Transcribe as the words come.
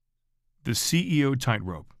The CEO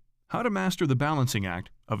Tightrope: How to Master the Balancing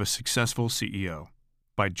Act of a Successful CEO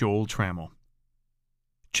by Joel Trammell.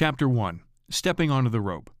 Chapter 1: Stepping Onto the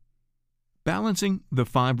Rope. Balancing the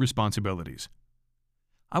 5 Responsibilities.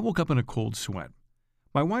 I woke up in a cold sweat.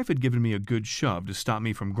 My wife had given me a good shove to stop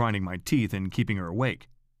me from grinding my teeth and keeping her awake.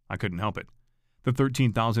 I couldn't help it. The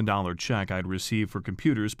 $13,000 check I had received for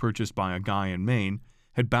computers purchased by a guy in Maine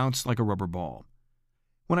had bounced like a rubber ball.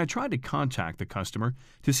 When I tried to contact the customer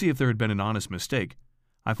to see if there had been an honest mistake,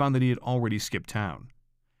 I found that he had already skipped town.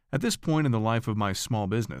 At this point in the life of my small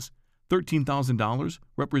business, $13,000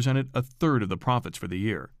 represented a third of the profits for the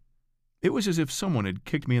year. It was as if someone had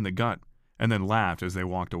kicked me in the gut and then laughed as they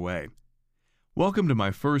walked away. Welcome to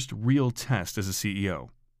my first real test as a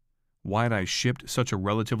CEO. Why had I shipped such a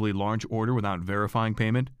relatively large order without verifying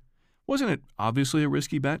payment? Wasn't it obviously a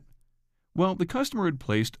risky bet? Well, the customer had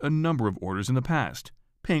placed a number of orders in the past,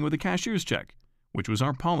 paying with a cashier's check, which was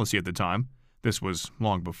our policy at the time. This was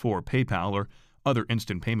long before PayPal or other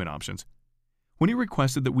instant payment options. When he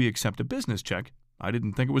requested that we accept a business check, I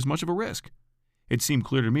didn't think it was much of a risk. It seemed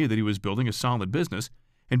clear to me that he was building a solid business,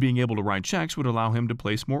 and being able to write checks would allow him to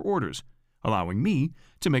place more orders, allowing me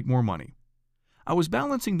to make more money. I was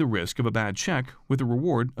balancing the risk of a bad check with the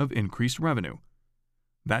reward of increased revenue.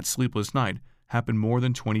 That sleepless night happened more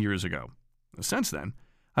than 20 years ago. Since then,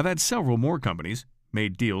 I've had several more companies,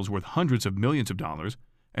 made deals worth hundreds of millions of dollars,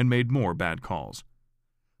 and made more bad calls.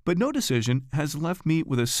 But no decision has left me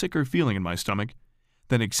with a sicker feeling in my stomach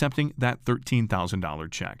than accepting that $13,000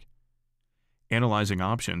 check. Analyzing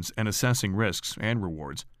options and assessing risks and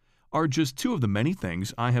rewards are just 2 of the many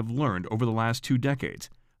things I have learned over the last 2 decades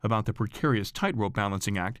about the precarious tightrope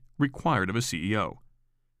balancing act required of a CEO.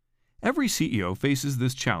 Every CEO faces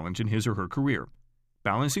this challenge in his or her career,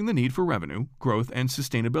 balancing the need for revenue, growth, and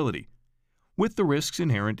sustainability, with the risks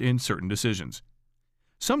inherent in certain decisions.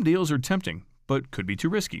 Some deals are tempting, but could be too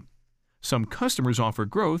risky. Some customers offer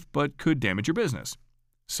growth, but could damage your business.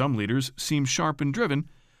 Some leaders seem sharp and driven,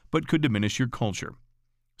 but could diminish your culture.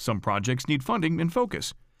 Some projects need funding and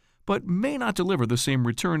focus, but may not deliver the same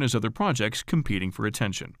return as other projects competing for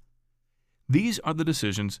attention. These are the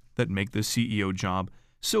decisions that make the CEO job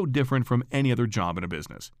so different from any other job in a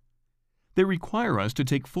business. They require us to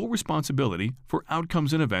take full responsibility for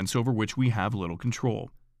outcomes and events over which we have little control.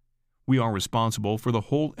 We are responsible for the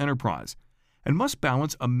whole enterprise and must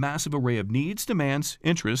balance a massive array of needs, demands,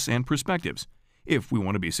 interests, and perspectives if we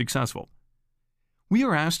want to be successful. We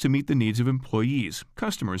are asked to meet the needs of employees,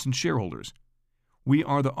 customers, and shareholders. We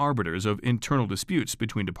are the arbiters of internal disputes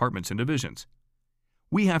between departments and divisions.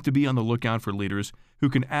 We have to be on the lookout for leaders who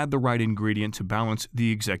can add the right ingredient to balance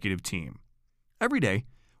the executive team. Every day,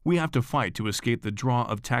 we have to fight to escape the draw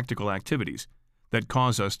of tactical activities that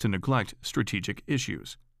cause us to neglect strategic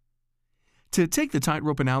issues. To take the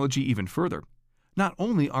tightrope analogy even further, not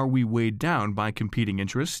only are we weighed down by competing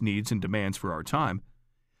interests, needs, and demands for our time,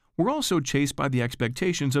 we're also chased by the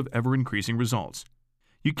expectations of ever-increasing results.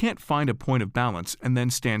 You can't find a point of balance and then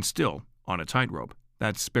stand still on a tightrope.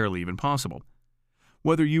 That's barely even possible.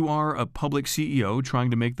 Whether you are a public CEO trying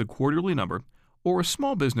to make the quarterly number or a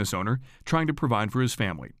small business owner trying to provide for his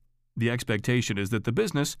family, the expectation is that the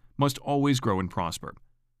business must always grow and prosper.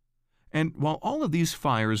 And while all of these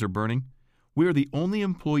fires are burning, we are the only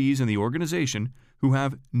employees in the organization who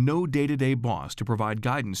have no day-to-day boss to provide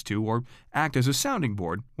guidance to or act as a sounding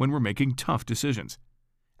board when we're making tough decisions.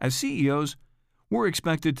 As CEOs, we're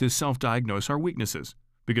expected to self-diagnose our weaknesses,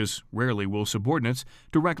 because rarely will subordinates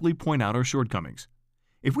directly point out our shortcomings.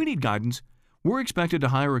 If we need guidance, we're expected to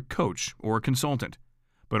hire a coach or a consultant,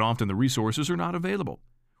 but often the resources are not available.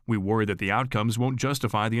 We worry that the outcomes won't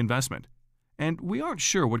justify the investment, and we aren't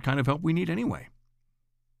sure what kind of help we need anyway.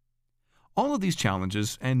 All of these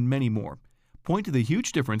challenges, and many more, point to the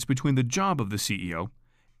huge difference between the job of the CEO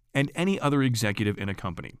and any other executive in a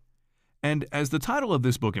company. And as the title of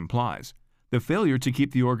this book implies, the failure to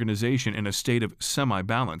keep the organization in a state of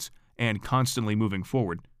semi-balance and constantly moving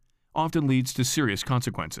forward often leads to serious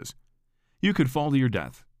consequences. You could fall to your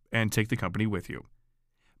death and take the company with you.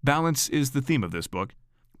 Balance is the theme of this book,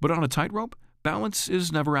 but on a tightrope, balance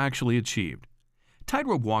is never actually achieved.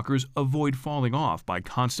 Tightrope walkers avoid falling off by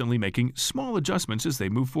constantly making small adjustments as they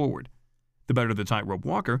move forward. The better the tightrope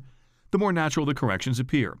walker, the more natural the corrections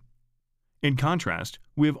appear. In contrast,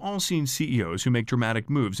 we have all seen CEOs who make dramatic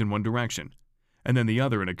moves in one direction, and then the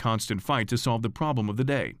other in a constant fight to solve the problem of the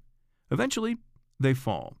day. Eventually, they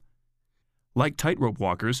fall. Like tightrope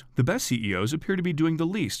walkers, the best CEOs appear to be doing the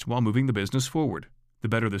least while moving the business forward. The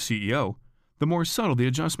better the CEO, the more subtle the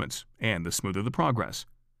adjustments, and the smoother the progress.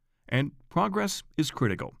 And progress is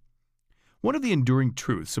critical. One of the enduring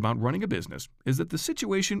truths about running a business is that the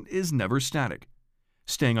situation is never static.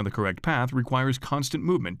 Staying on the correct path requires constant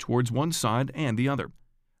movement towards one side and the other.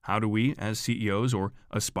 How do we, as CEOs or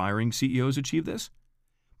aspiring CEOs, achieve this?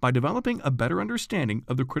 By developing a better understanding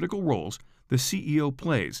of the critical roles the CEO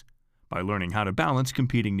plays, by learning how to balance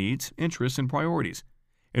competing needs, interests, and priorities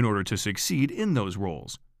in order to succeed in those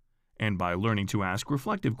roles, and by learning to ask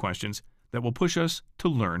reflective questions that will push us to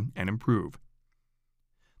learn and improve.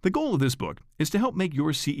 The goal of this book is to help make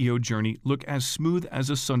your CEO journey look as smooth as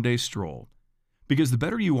a Sunday stroll, because the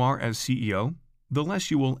better you are as CEO, the less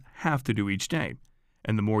you will have to do each day,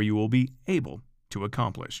 and the more you will be able to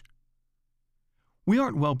accomplish. We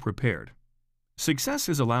aren't well prepared. Success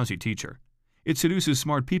is a lousy teacher. It seduces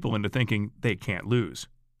smart people into thinking they can't lose.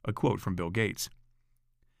 A quote from Bill Gates.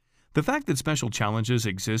 The fact that special challenges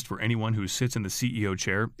exist for anyone who sits in the CEO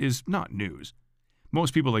chair is not news.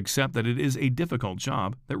 Most people accept that it is a difficult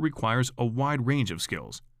job that requires a wide range of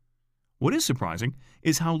skills. What is surprising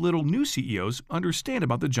is how little new CEOs understand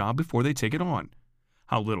about the job before they take it on,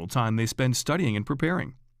 how little time they spend studying and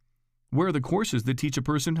preparing. Where are the courses that teach a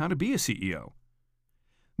person how to be a CEO?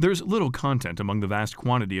 There's little content among the vast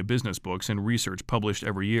quantity of business books and research published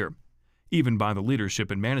every year, even by the leadership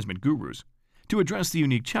and management gurus, to address the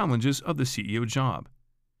unique challenges of the CEO job.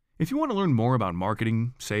 If you want to learn more about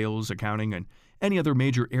marketing, sales, accounting, and any other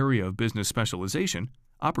major area of business specialization,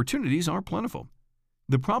 opportunities are plentiful.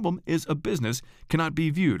 The problem is a business cannot be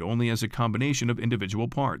viewed only as a combination of individual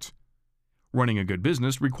parts. Running a good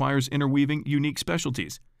business requires interweaving unique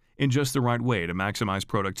specialties in just the right way to maximize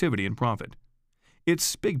productivity and profit.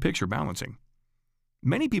 It's big-picture balancing.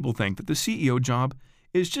 Many people think that the CEO job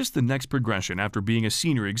is just the next progression after being a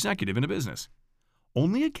senior executive in a business.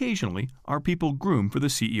 Only occasionally are people groomed for the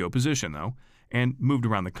CEO position, though, and moved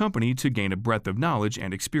around the company to gain a breadth of knowledge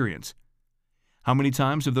and experience. How many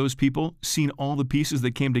times have those people seen all the pieces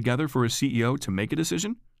that came together for a CEO to make a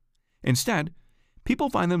decision? Instead, people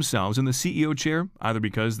find themselves in the CEO chair either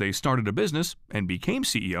because they started a business and became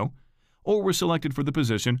CEO, or were selected for the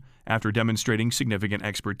position after demonstrating significant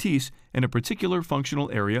expertise in a particular functional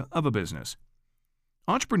area of a business.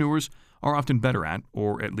 Entrepreneurs are often better at,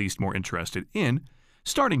 or at least more interested in,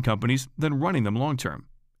 starting companies than running them long-term,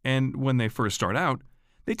 and when they first start out,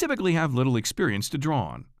 they typically have little experience to draw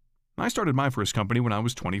on. I started my first company when I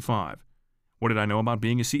was 25. What did I know about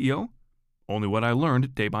being a CEO? Only what I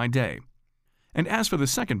learned day by day. And as for the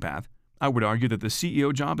second path, I would argue that the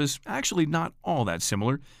CEO job is actually not all that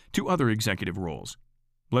similar to other executive roles.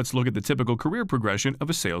 Let's look at the typical career progression of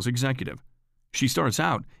a sales executive. She starts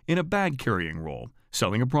out in a bag-carrying role,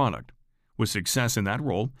 selling a product. With success in that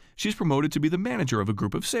role, she's promoted to be the manager of a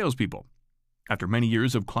group of salespeople. After many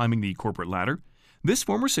years of climbing the corporate ladder, this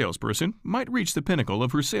former salesperson might reach the pinnacle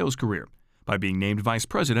of her sales career by being named vice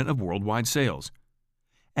president of worldwide sales.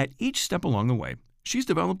 At each step along the way, she's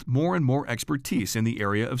developed more and more expertise in the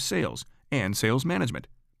area of sales and sales management.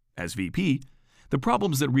 As VP, the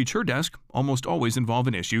problems that reach her desk almost always involve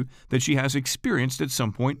an issue that she has experienced at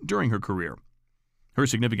some point during her career. Her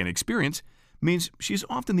significant experience means she's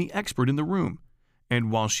often the expert in the room,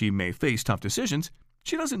 and while she may face tough decisions,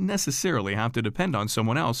 she doesn't necessarily have to depend on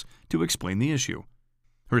someone else to explain the issue.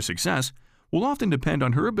 Her success will often depend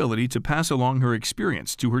on her ability to pass along her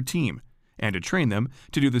experience to her team and to train them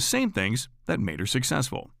to do the same things that made her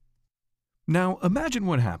successful. Now, imagine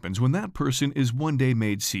what happens when that person is one day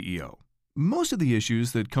made CEO. Most of the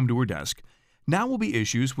issues that come to her desk now will be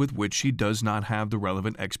issues with which she does not have the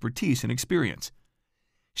relevant expertise and experience.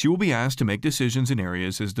 She will be asked to make decisions in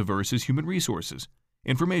areas as diverse as human resources,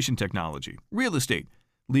 information technology, real estate,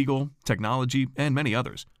 legal, technology, and many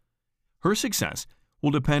others. Her success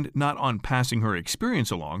will depend not on passing her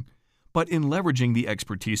experience along, but in leveraging the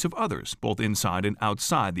expertise of others, both inside and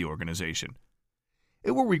outside the organization.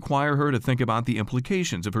 It will require her to think about the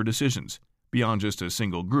implications of her decisions, beyond just a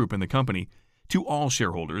single group in the company, to all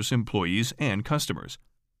shareholders, employees, and customers.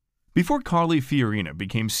 Before Carly Fiorina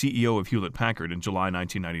became CEO of Hewlett-Packard in July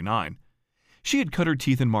 1999, she had cut her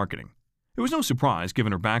teeth in marketing. It was no surprise,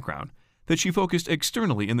 given her background, that she focused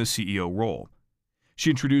externally in the CEO role. She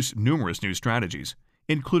introduced numerous new strategies,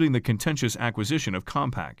 including the contentious acquisition of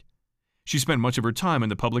Compaq. She spent much of her time in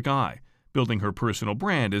the public eye, building her personal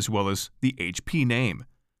brand as well as the HP name.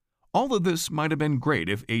 All of this might have been great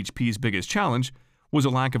if HP's biggest challenge was a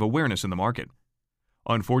lack of awareness in the market.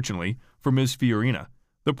 Unfortunately, for Ms. Fiorina,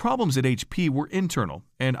 the problems at HP were internal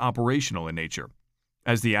and operational in nature,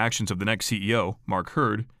 as the actions of the next CEO, Mark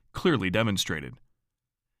Hurd, clearly demonstrated.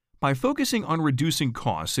 By focusing on reducing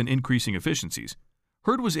costs and increasing efficiencies,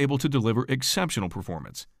 Hurd was able to deliver exceptional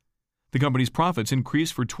performance. The company's profits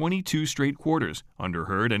increased for 22 straight quarters under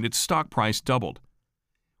Hurd, and its stock price doubled.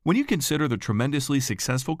 When you consider the tremendously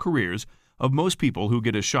successful careers of most people who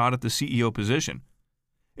get a shot at the CEO position,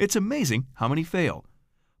 it's amazing how many fail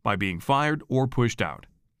by being fired or pushed out.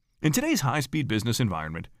 In today's high-speed business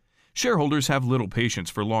environment, shareholders have little patience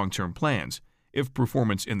for long-term plans if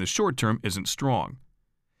performance in the short term isn't strong.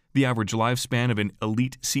 The average lifespan of an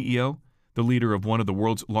elite CEO, the leader of one of the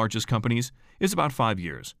world's largest companies, is about 5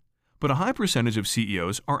 years, but a high percentage of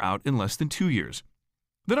CEOs are out in less than 2 years.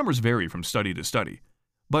 The numbers vary from study to study,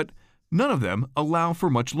 but none of them allow for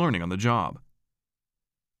much learning on the job.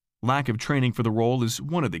 Lack of training for the role is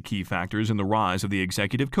one of the key factors in the rise of the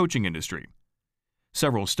executive coaching industry.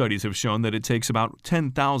 Several studies have shown that it takes about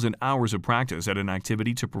 10,000 hours of practice at an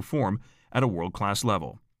activity to perform at a world-class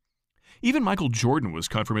level. Even Michael Jordan was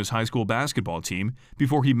cut from his high school basketball team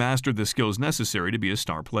before he mastered the skills necessary to be a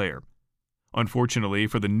star player. Unfortunately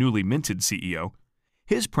for the newly minted CEO,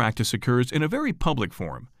 his practice occurs in a very public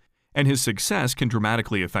forum, and his success can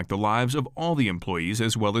dramatically affect the lives of all the employees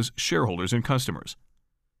as well as shareholders and customers.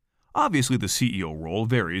 Obviously, the CEO role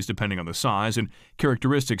varies depending on the size and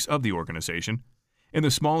characteristics of the organization. In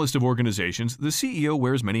the smallest of organizations, the CEO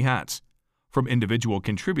wears many hats, from individual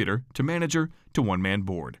contributor to manager to one-man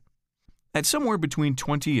board. At somewhere between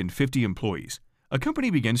 20 and 50 employees, a company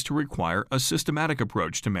begins to require a systematic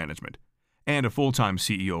approach to management, and a full-time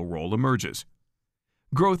CEO role emerges.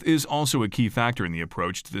 Growth is also a key factor in the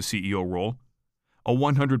approach to the CEO role. A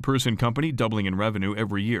 100-person company doubling in revenue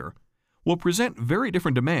every year will present very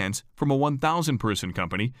different demands from a 1,000-person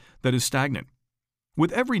company that is stagnant.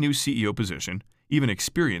 With every new CEO position, even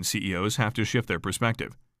experienced CEOs have to shift their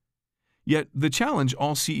perspective. Yet, the challenge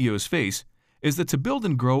all CEOs face is that to build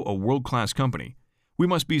and grow a world-class company, we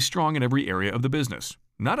must be strong in every area of the business,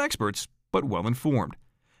 not experts, but well-informed,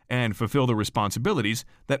 and fulfill the responsibilities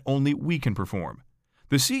that only we can perform.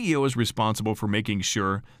 The CEO is responsible for making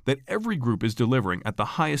sure that every group is delivering at the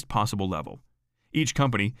highest possible level. Each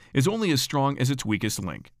company is only as strong as its weakest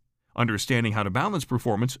link. Understanding how to balance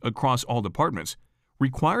performance across all departments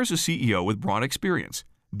requires a CEO with broad experience,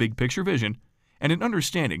 big picture vision, and an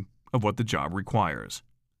understanding of what the job requires.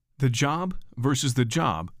 The job versus the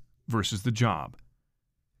job versus the job.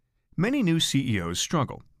 Many new CEOs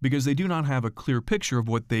struggle because they do not have a clear picture of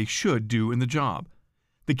what they should do in the job,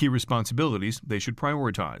 the key responsibilities they should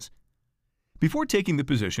prioritize. Before taking the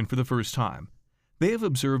position for the first time, they have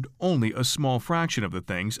observed only a small fraction of the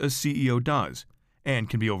things a CEO does and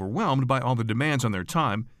can be overwhelmed by all the demands on their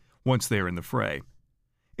time once they are in the fray.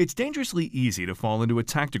 It's dangerously easy to fall into a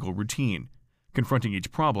tactical routine, confronting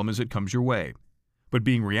each problem as it comes your way. But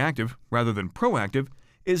being reactive rather than proactive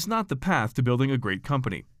is not the path to building a great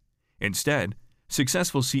company. Instead,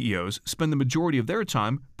 successful CEOs spend the majority of their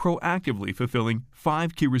time proactively fulfilling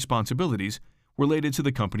 5 key responsibilities related to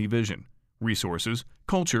the company vision, resources,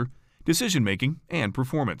 culture, decision-making, and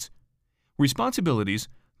performance. Responsibilities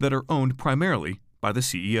that are owned primarily by the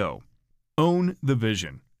CEO. Own the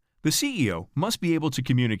vision. The CEO must be able to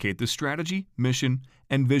communicate the strategy, mission,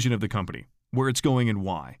 and vision of the company, where it's going and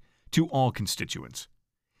why, to all constituents.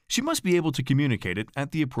 She must be able to communicate it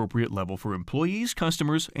at the appropriate level for employees,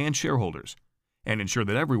 customers, and shareholders, and ensure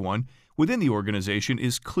that everyone within the organization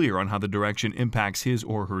is clear on how the direction impacts his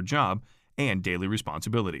or her job and daily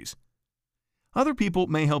responsibilities. Other people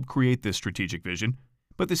may help create this strategic vision,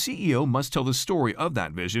 but the CEO must tell the story of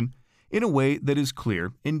that vision in a way that is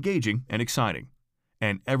clear, engaging, and exciting,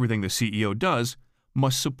 and everything the CEO does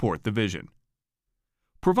must support the vision.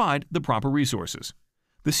 Provide the proper resources.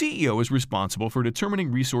 The CEO is responsible for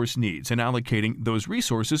determining resource needs and allocating those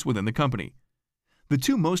resources within the company. The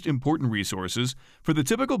 2 most important resources for the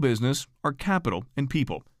typical business are capital and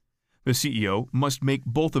people. The CEO must make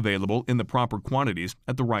both available in the proper quantities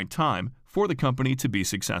at the right time for the company to be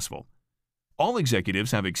successful. All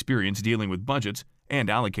executives have experience dealing with budgets and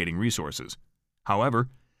allocating resources. However,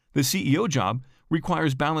 the CEO job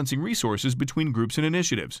requires balancing resources between groups and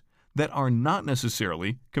initiatives that are not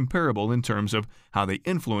necessarily comparable in terms of how they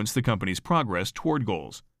influence the company's progress toward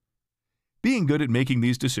goals. Being good at making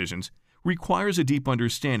these decisions requires a deep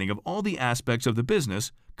understanding of all the aspects of the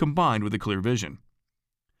business combined with a clear vision.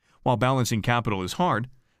 While balancing capital is hard,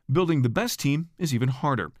 building the best team is even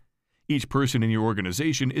harder. Each person in your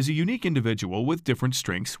organization is a unique individual with different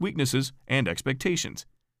strengths, weaknesses, and expectations.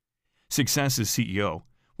 Success as CEO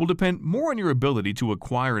will depend more on your ability to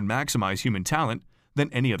acquire and maximize human talent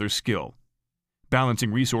than any other skill.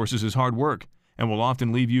 Balancing resources is hard work and will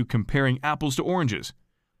often leave you comparing apples to oranges,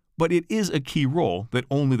 but it is a key role that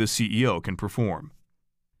only the CEO can perform.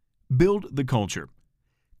 Build the culture.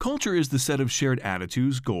 Culture is the set of shared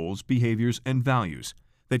attitudes, goals, behaviors, and values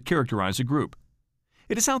that characterize a group.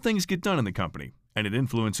 It is how things get done in the company, and it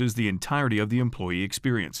influences the entirety of the employee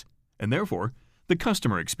experience, and therefore, the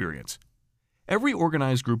customer experience. Every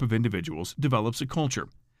organized group of individuals develops a culture,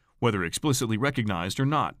 whether explicitly recognized or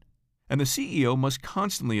not, and the CEO must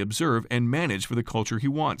constantly observe and manage for the culture he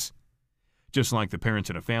wants. Just like the parents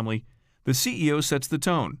in a family, the CEO sets the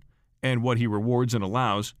tone, and what he rewards and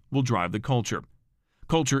allows will drive the culture.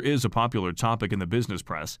 Culture is a popular topic in the business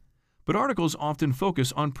press, but articles often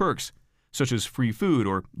focus on perks, such as free food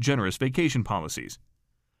or generous vacation policies.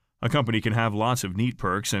 A company can have lots of neat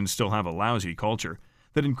perks and still have a lousy culture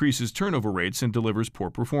that increases turnover rates and delivers poor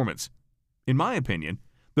performance. In my opinion,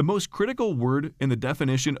 the most critical word in the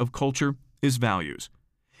definition of culture is values.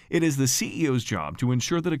 It is the CEO's job to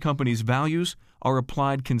ensure that a company's values are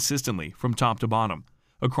applied consistently from top to bottom,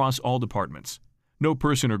 across all departments. No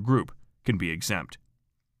person or group can be exempt.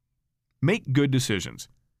 Make good decisions.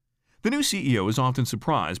 The new CEO is often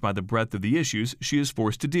surprised by the breadth of the issues she is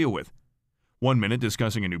forced to deal with. One minute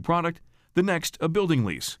discussing a new product, the next a building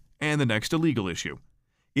lease, and the next a legal issue.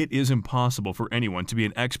 It is impossible for anyone to be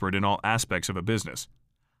an expert in all aspects of a business.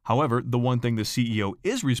 However, the one thing the CEO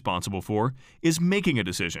is responsible for is making a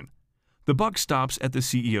decision. The buck stops at the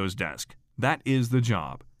CEO's desk. That is the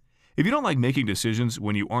job. If you don't like making decisions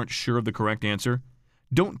when you aren't sure of the correct answer,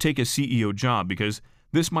 don't take a CEO job because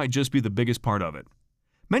this might just be the biggest part of it.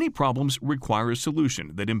 Many problems require a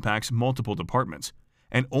solution that impacts multiple departments,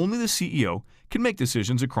 and only the CEO can make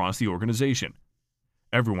decisions across the organization.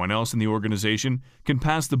 Everyone else in the organization can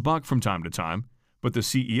pass the buck from time to time, but the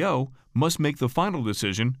CEO must make the final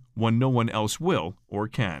decision when no one else will or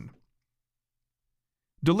can.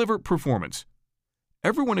 Deliver performance.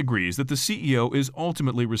 Everyone agrees that the CEO is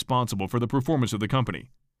ultimately responsible for the performance of the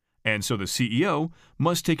company, and so the CEO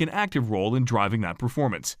must take an active role in driving that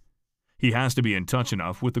performance. He has to be in touch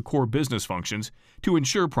enough with the core business functions to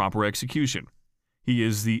ensure proper execution. He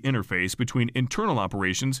is the interface between internal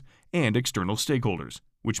operations and external stakeholders,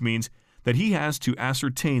 which means that he has to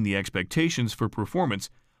ascertain the expectations for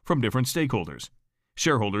performance from different stakeholders.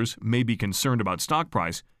 Shareholders may be concerned about stock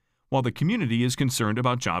price, while the community is concerned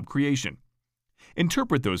about job creation.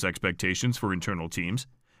 Interpret those expectations for internal teams,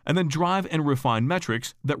 and then drive and refine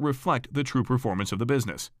metrics that reflect the true performance of the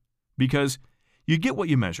business. Because you get what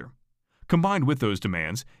you measure. Combined with those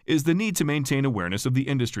demands is the need to maintain awareness of the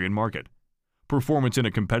industry and market. Performance in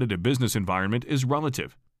a competitive business environment is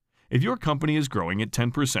relative. If your company is growing at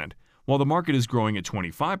 10%, while the market is growing at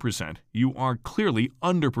 25%, you are clearly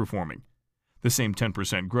underperforming. The same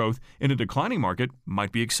 10% growth in a declining market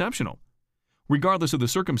might be exceptional. Regardless of the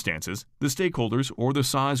circumstances, the stakeholders, or the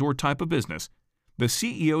size or type of business, the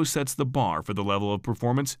CEO sets the bar for the level of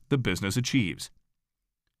performance the business achieves.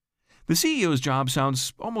 The CEO's job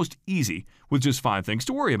sounds almost easy with just 5 things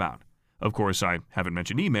to worry about. Of course, I haven't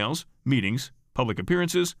mentioned emails, meetings, public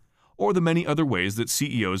appearances, or the many other ways that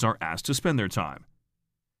CEOs are asked to spend their time.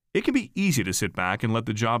 It can be easy to sit back and let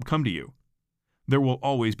the job come to you. There will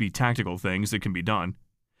always be tactical things that can be done.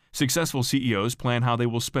 Successful CEOs plan how they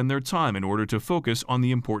will spend their time in order to focus on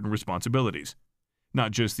the important responsibilities,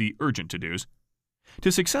 not just the urgent to-dos.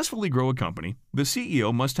 To successfully grow a company, the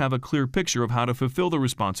CEO must have a clear picture of how to fulfill the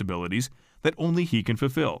responsibilities that only he can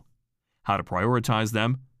fulfill, how to prioritize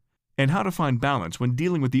them, and how to find balance when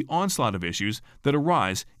dealing with the onslaught of issues that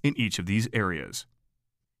arise in each of these areas.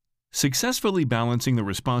 Successfully balancing the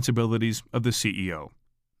responsibilities of the CEO.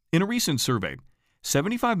 In a recent survey,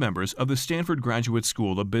 75 members of the Stanford Graduate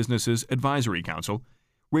School of Business's Advisory Council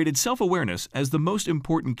rated self-awareness as the most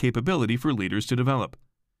important capability for leaders to develop.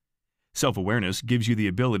 Self-awareness gives you the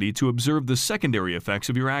ability to observe the secondary effects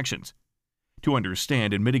of your actions, to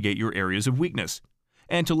understand and mitigate your areas of weakness,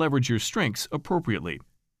 and to leverage your strengths appropriately.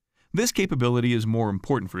 This capability is more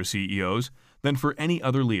important for CEOs than for any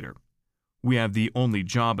other leader. We have the only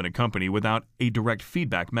job in a company without a direct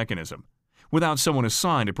feedback mechanism, without someone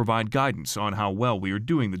assigned to provide guidance on how well we are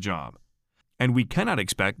doing the job. And we cannot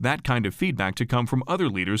expect that kind of feedback to come from other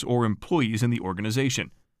leaders or employees in the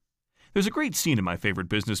organization. There's a great scene in my favorite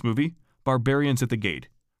business movie, Barbarians at the Gate,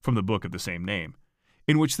 from the book of the same name,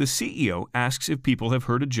 in which the CEO asks if people have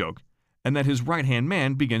heard a joke, and that his right-hand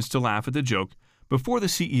man begins to laugh at the joke before the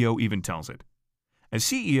CEO even tells it. As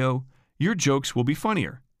CEO, your jokes will be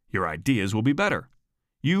funnier, your ideas will be better,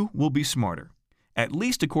 you will be smarter, at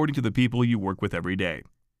least according to the people you work with every day.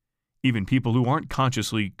 Even people who aren't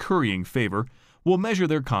consciously currying favor will measure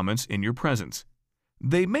their comments in your presence.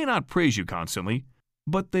 They may not praise you constantly,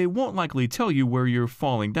 but they won't likely tell you where you're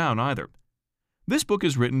falling down either. This book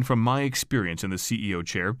is written from my experience in the CEO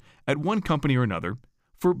chair at one company or another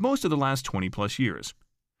for most of the last 20-plus years.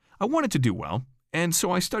 I wanted to do well, and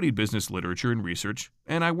so I studied business literature and research,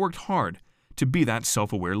 and I worked hard to be that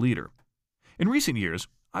self-aware leader. In recent years,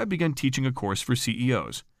 I've begun teaching a course for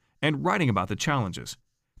CEOs and writing about the challenges,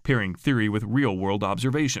 pairing theory with real-world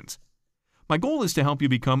observations. My goal is to help you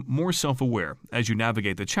become more self-aware as you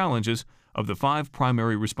navigate the challenges of the 5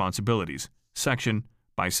 primary responsibilities, section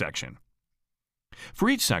by section. For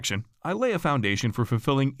each section, I lay a foundation for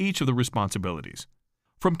fulfilling each of the responsibilities,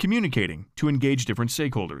 from communicating to engage different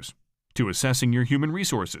stakeholders, to assessing your human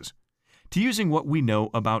resources, to using what we know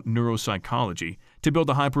about neuropsychology to build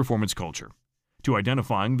a high-performance culture, to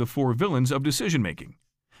identifying the 4 villains of decision-making,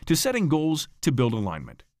 to setting goals to build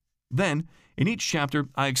alignment. Then, in each chapter,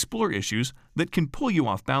 I explore issues that can pull you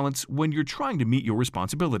off balance when you're trying to meet your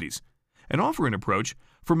responsibilities, and offer an approach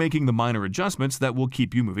for making the minor adjustments that will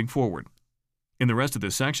keep you moving forward. In the rest of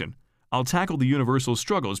this section, I'll tackle the universal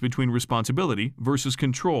struggles between responsibility versus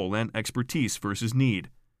control and expertise versus need.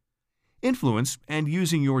 Influence and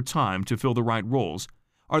using your time to fill the right roles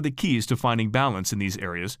are the keys to finding balance in these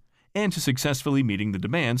areas and to successfully meeting the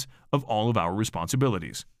demands of all of our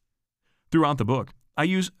responsibilities. Throughout the book, I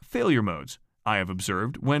use failure modes I have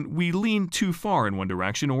observed when we lean too far in one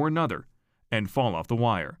direction or another and fall off the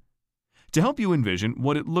wire, to help you envision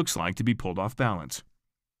what it looks like to be pulled off balance.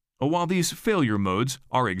 While these failure modes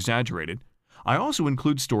are exaggerated, I also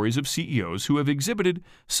include stories of CEOs who have exhibited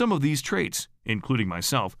some of these traits, including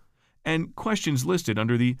myself, and questions listed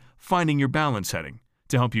under the Finding Your Balance heading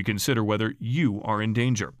to help you consider whether you are in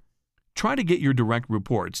danger. Try to get your direct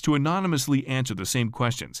reports to anonymously answer the same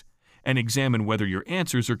questions and examine whether your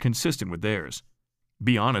answers are consistent with theirs.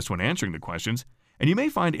 Be honest when answering the questions, and you may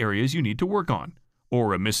find areas you need to work on,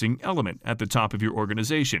 or a missing element at the top of your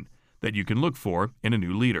organization that you can look for in a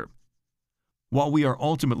new leader. While we are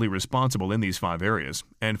ultimately responsible in these 5 areas,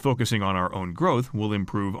 and focusing on our own growth will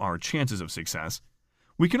improve our chances of success,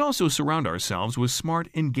 we can also surround ourselves with smart,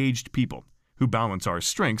 engaged people who balance our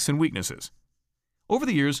strengths and weaknesses. Over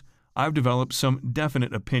the years, I've developed some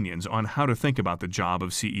definite opinions on how to think about the job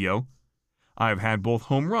of CEO. I've had both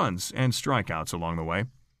home runs and strikeouts along the way.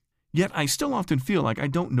 Yet I still often feel like I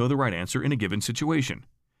don't know the right answer in a given situation.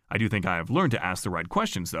 I do think I have learned to ask the right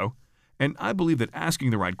questions, though, and I believe that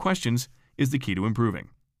asking the right questions is the key to improving.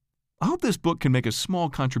 I hope this book can make a small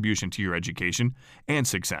contribution to your education and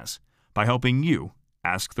success by helping you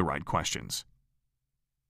ask the right questions.